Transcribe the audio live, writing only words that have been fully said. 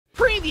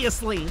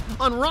Previously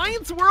on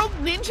Ryan's World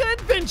Ninja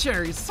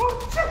Adventures.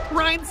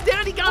 Ryan's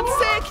daddy got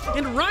sick,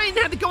 and Ryan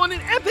had to go on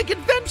an epic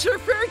adventure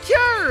for a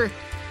cure.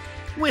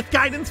 With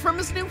guidance from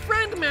his new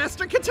friend,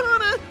 Master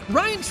Katana,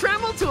 Ryan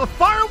traveled to a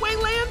faraway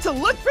land to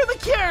look for the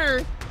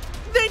cure.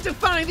 They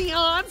defy the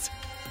odds.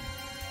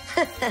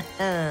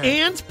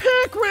 And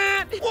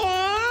Packrat!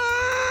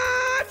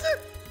 What?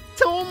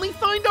 To only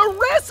find a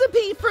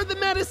recipe for the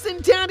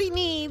medicine Daddy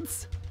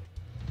needs.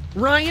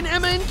 Ryan,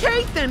 Emma, and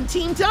Kate then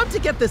teamed up to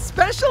get the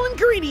special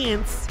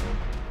ingredients.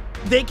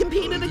 They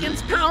competed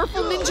against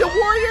powerful ninja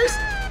warriors.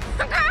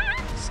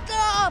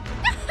 Stop!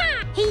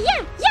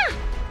 Yeah.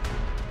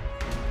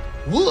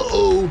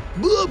 Whoa!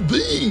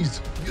 Bees!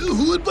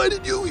 Who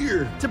invited you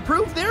here? To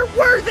prove they're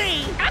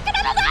worthy.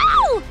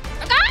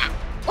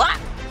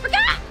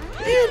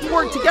 And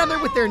work together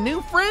with their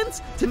new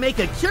friends to make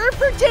a cure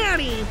for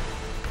Daddy.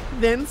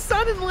 Then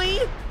suddenly,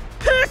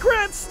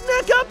 Packrat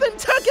snuck up and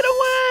took it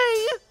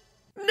away.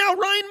 Now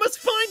Ryan must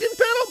find and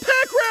battle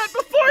Packrat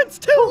before it's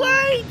too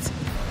late!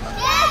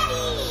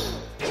 Daddy!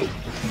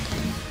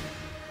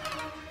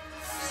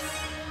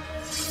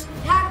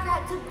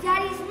 Packrat took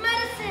Daddy's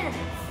medicine!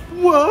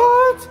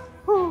 What?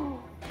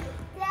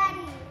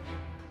 Daddy!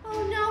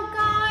 Oh no,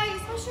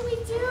 guys! What should we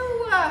do?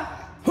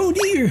 Oh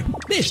dear,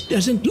 this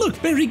doesn't look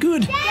very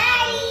good.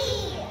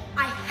 Daddy!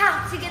 I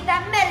have to get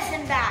that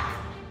medicine back!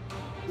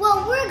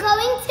 Well, we're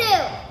going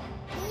too!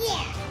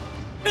 Yeah!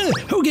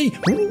 Okay,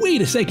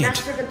 wait a second.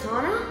 Master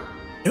Katana?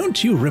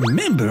 Don't you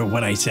remember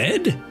what I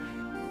said?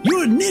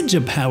 Your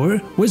ninja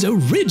power was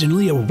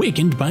originally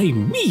awakened by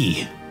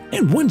me.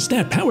 And once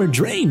that power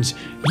drains,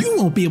 you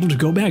won't be able to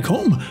go back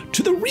home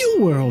to the real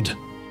world.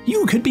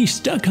 You could be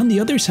stuck on the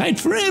other side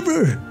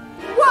forever.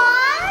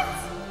 What?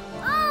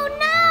 Oh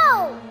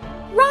no!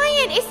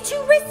 Ryan, it's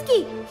too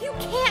risky. You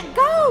can't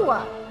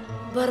go.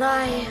 But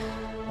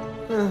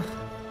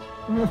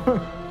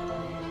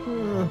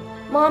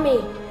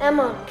Mommy,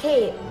 Emma,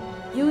 Kate,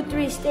 you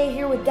three stay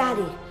here with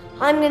Daddy.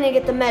 I'm gonna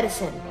get the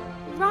medicine.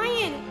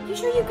 Ryan, you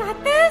sure you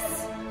got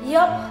this?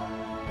 Yup.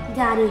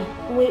 Daddy,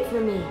 wait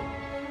for me.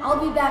 I'll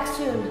be back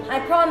soon,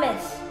 I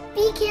promise.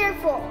 Be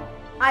careful.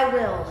 I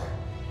will.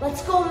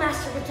 Let's go,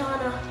 Master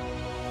Katana.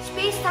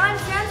 Space-time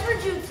transfer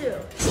jutsu.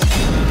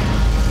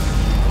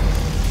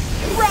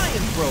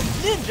 Ryan's World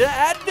Ninja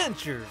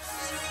Adventures.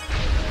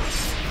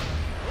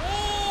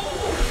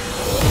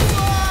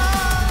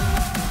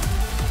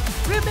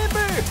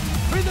 Remember,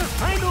 for the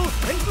final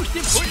and most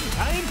important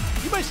time,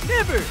 you must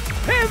never,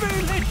 ever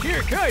let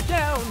your guard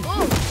down.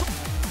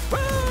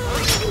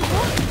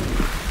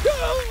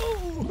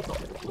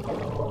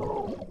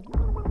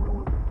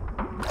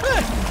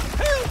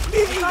 Help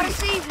me! I gotta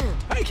save him.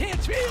 I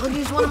can't swim. I'll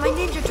use one of my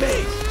ninja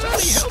tricks.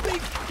 Somebody help me!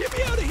 Get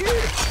me out of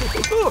here!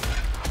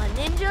 A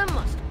ninja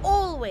must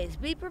always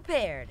be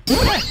prepared.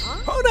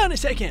 Hold on a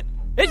second.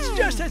 It's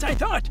just as I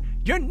thought.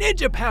 Your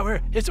ninja power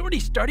is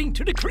already starting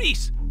to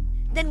decrease.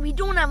 Then we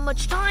don't have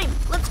much time.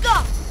 Let's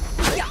go.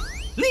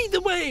 Lead the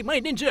way,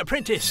 my ninja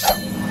apprentice.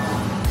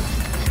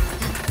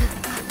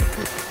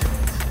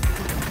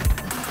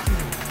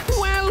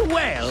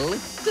 Well,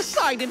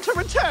 decided to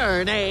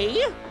return,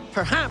 eh?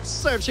 Perhaps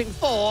searching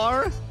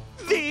for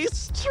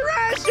this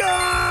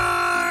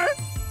treasure!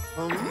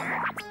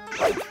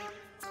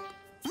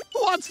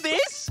 What's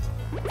this?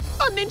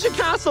 A ninja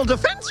castle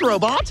defense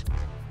robot?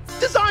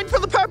 Designed for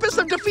the purpose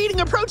of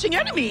defeating approaching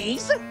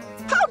enemies?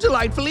 How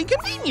delightfully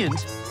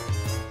convenient!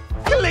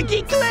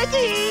 Clicky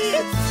clicky!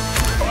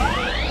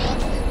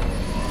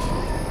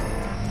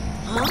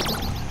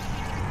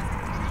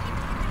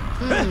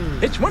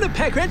 It's one of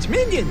Packrat's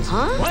minions.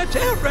 Huh? Watch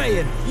out,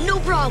 Ryan. No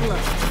problem.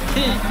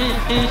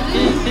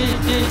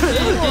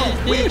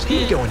 Where's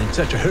he going in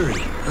such a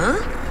hurry? Huh?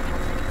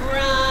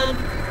 Run!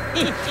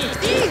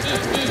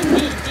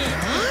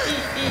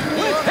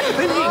 What's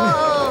happening?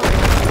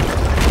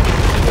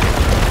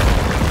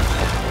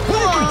 Whoa.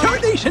 What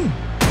retardation?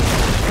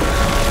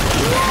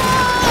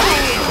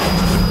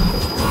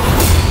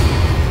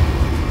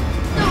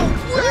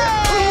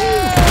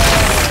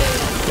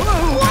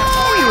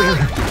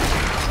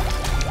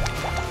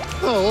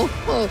 Oh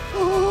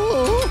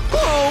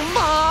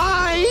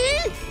my!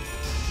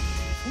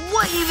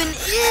 What even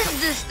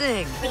is this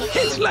thing?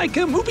 It's like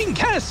a moving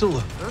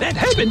castle that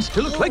happens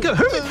to look like a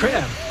hermit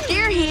crab.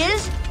 There he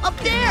is, up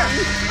there.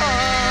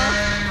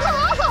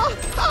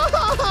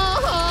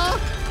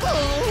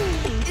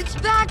 It's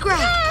Packrat.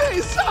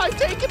 Yes, I've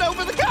taken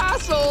over the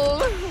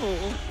castle!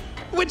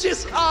 Which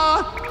is,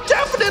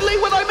 definitely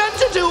what I meant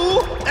to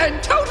do,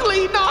 and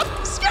totally not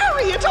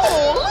scary at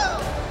all!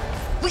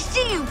 We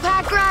see you,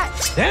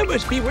 Packrat. That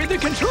must be where the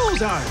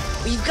controls are.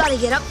 We've got to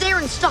get up there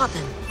and stop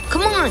him.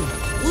 Come on,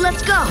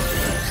 let's go.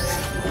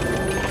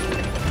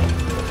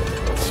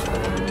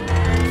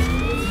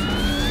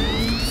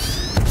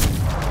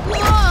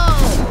 Whoa!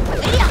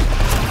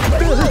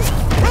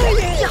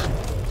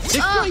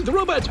 Destroying the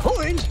robot's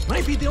horns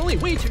might be the only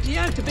way to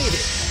deactivate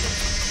it.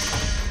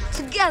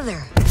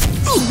 Together.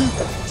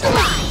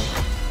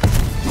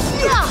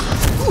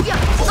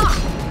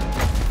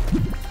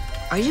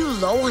 Are you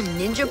low on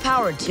ninja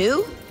power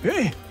too?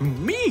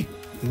 Me?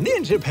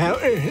 Ninja power?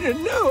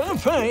 No, I'm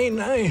fine.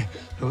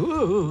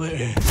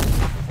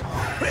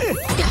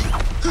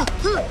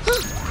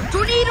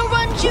 Tornado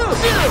Run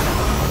Jutsu!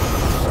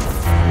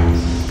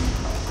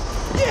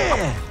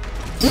 Yeah!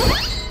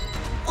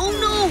 Oh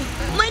no!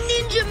 My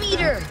ninja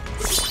meter!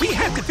 We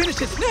have to finish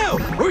this now,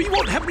 or you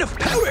won't have enough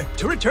power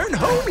to return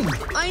home.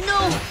 I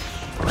know!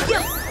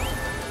 Yeah!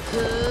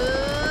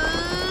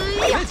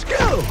 Let's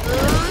go!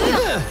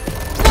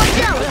 Watch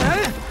out!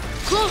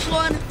 Close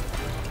one!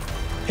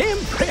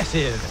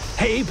 Impressive!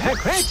 Hey,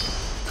 Packrat!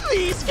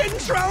 These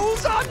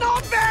controls are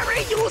not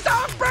very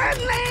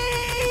user-friendly!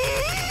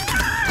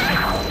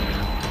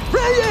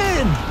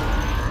 Brian!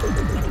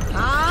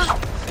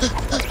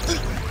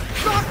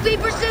 Rock,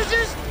 paper,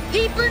 scissors,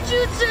 paper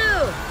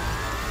jutsu!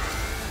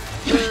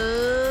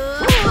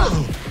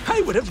 Whoa!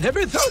 I would have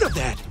never thought of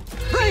that!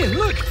 Brian,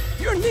 look!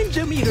 Your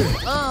ninja meter!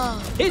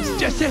 It's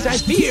just as I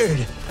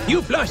feared!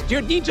 You've lost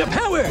your ninja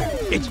power!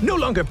 It's no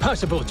longer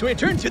possible to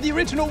return to the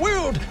original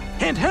world!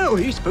 And how are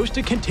you supposed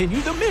to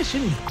continue the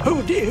mission?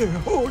 Oh dear,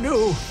 oh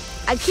no!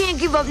 I can't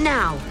give up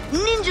now.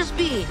 Ninja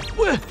speed!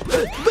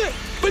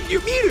 But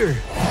your meter!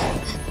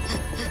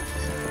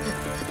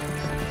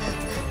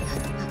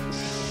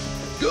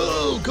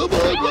 Go! Come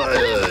on,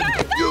 Ryan!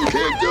 You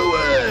can do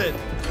it!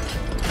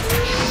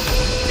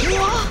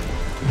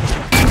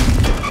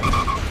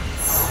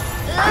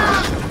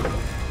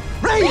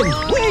 Ryan,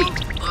 wait!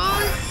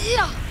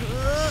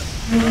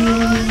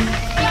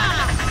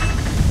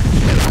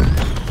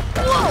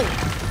 Whoa!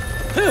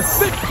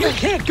 But you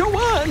can't go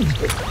on!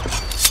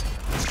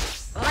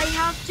 I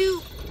have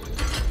to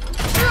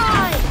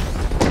try!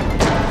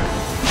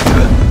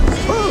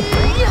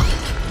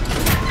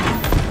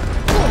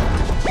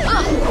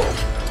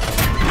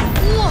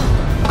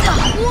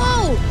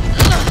 Whoa!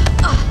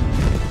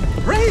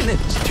 Ryan,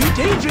 it's too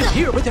dangerous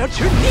here without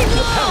your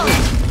ninja power!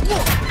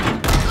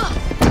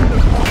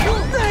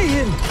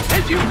 Ryan,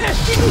 as your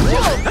master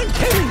ninja, I'm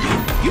telling you,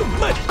 you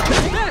must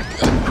come back!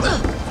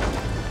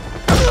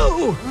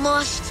 Oh!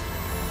 Must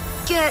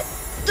get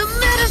the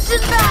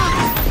medicine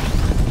back!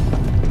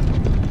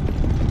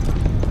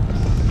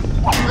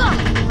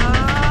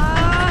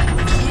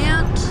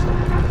 Can't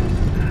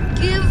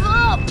give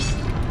up!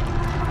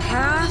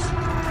 Path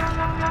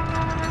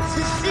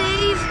to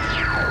save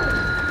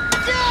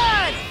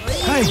Dad!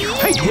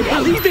 I can't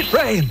believe it,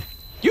 Brian!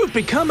 You've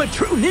become a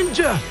true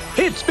ninja!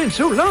 It's been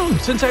so long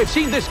since I've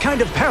seen this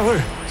kind of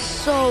power!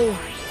 So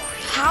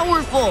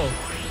powerful!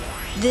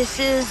 This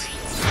is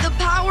the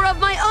power of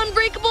my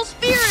unbreakable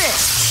spirit!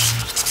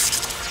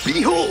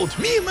 Behold,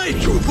 me in my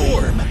true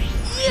form!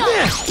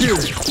 Master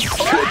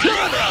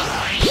Katana!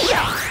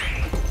 Yeah!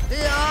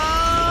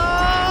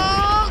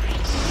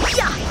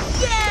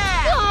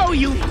 Oh,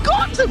 you've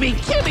got to be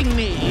kidding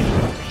me!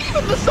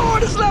 Even the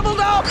sword is leveled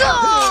up!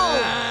 Go!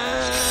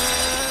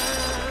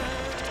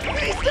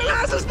 He still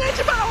has his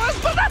ninja powers,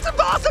 but that's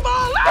impossible!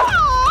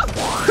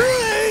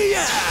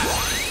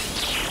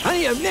 I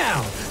am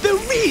now the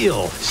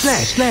real /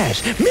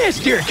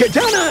 Master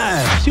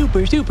Katana! Super!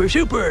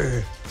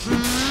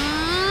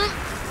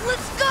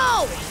 Let's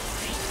go!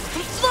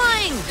 I'm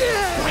flying!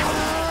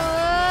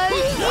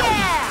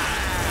 Yeah!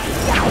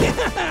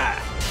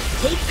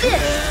 Take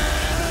this!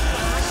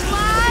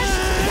 Slash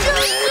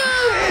jutsu!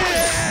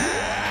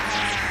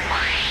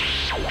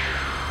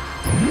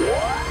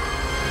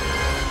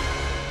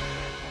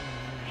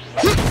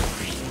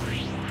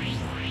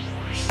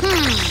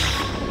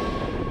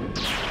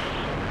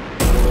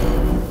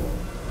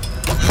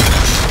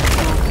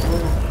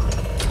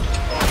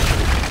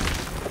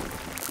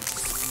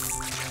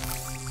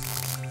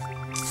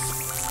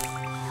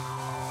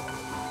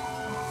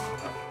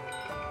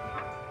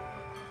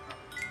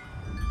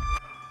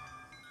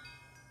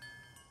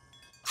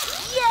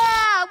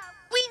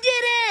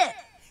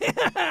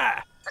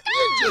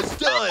 Ninja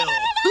style!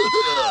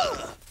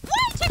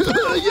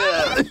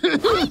 Yeah!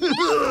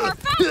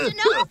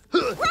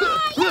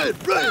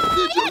 Ryan!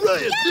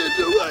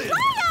 Ninja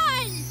Ryan!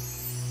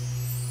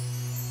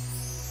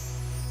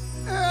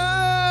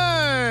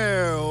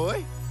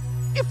 Oh!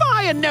 If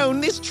I had known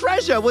this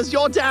treasure was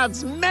your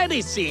dad's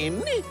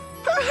medicine,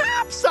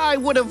 perhaps I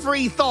would have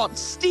rethought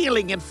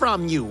stealing it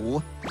from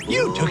you.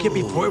 You took it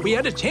before we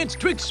had a chance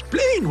to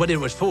explain what it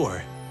was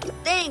for.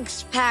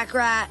 Thanks,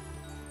 Packrat.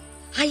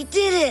 I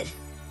did it!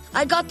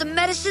 I got the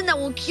medicine that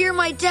will cure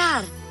my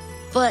dad.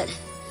 But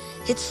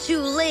it's too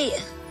late.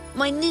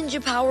 My ninja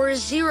power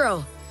is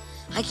 0.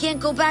 I can't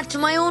go back to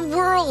my own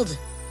world.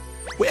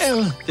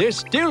 Well, there's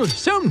still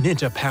some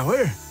ninja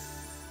power.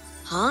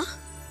 Huh?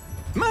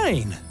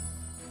 Mine.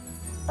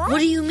 What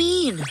do you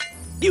mean?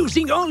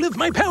 Using all of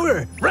my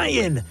power,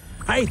 Ryan,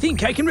 I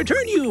think I can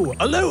return you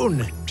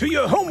alone to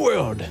your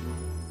homeworld.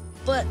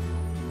 But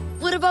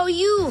what about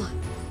you?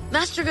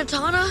 Master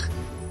Katana?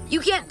 You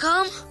can't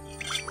come?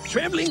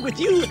 Traveling with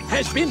you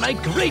has been my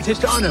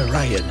greatest honor,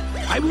 Ryan.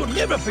 I will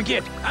never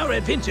forget our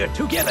adventure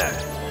together.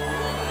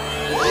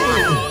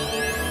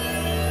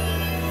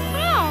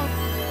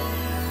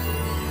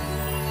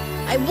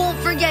 I won't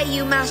forget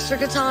you, Master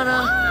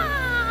Katana.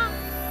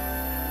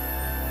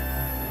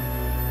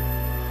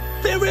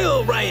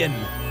 Farewell, Ryan.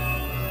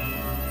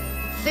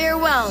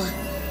 Farewell,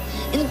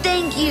 and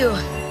thank you.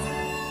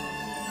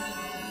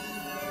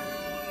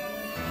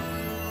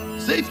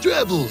 Safe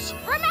travels.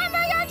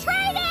 Remember your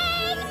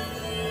training!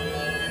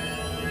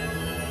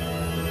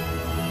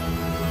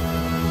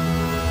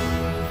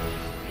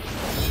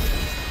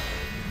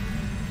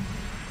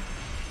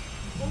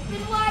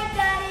 Open wide,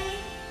 Daddy.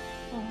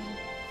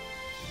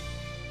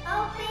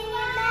 Open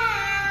your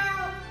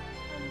mouth.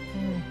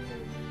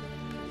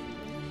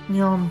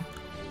 Yum,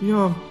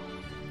 yum,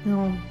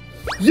 yum.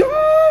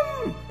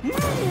 Yum!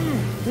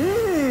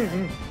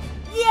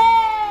 Yeah!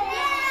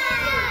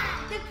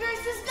 The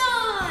curse is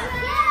gone!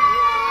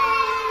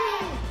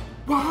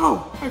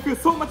 Wow, I feel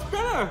so much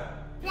better.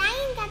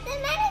 Ryan got the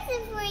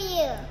medicine for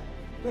you.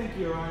 Thank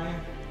you, Ryan.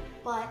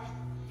 But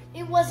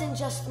it wasn't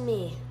just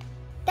me.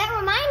 That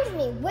reminds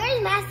me,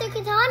 where's Master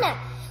Katana?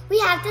 We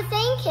have to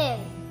thank him.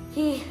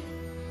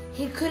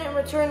 He couldn't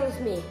return with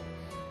me.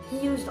 He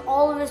used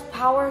all of his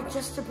power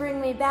just to bring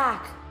me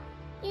back.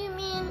 You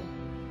mean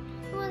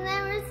we'll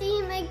never see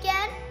him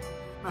again?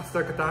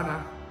 Master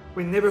Katana,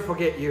 we never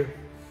forget you.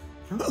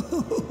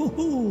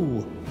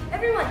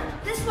 Everyone,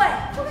 this way.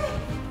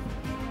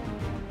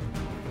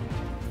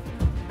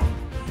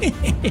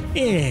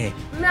 Okay.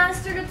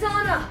 Master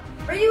Katana,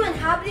 are you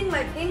inhabiting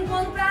my ping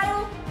pong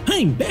battle?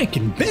 I'm back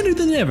and better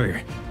than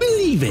ever.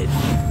 Believe it.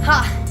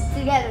 Ha!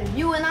 Together,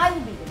 you and I will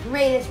be the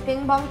greatest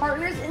ping pong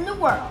partners in the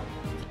world.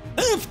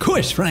 Of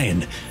course,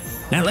 Ryan.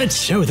 Now let's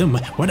show them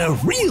what a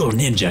real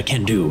ninja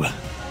can do.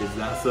 Is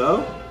that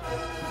so?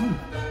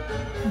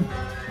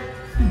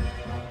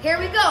 Here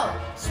we go.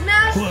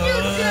 Smash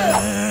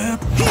Jutsu!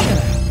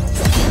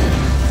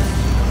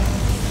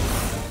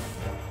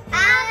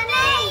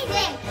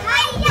 Amazing!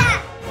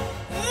 Hiya!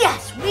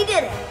 Yes, we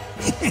did it!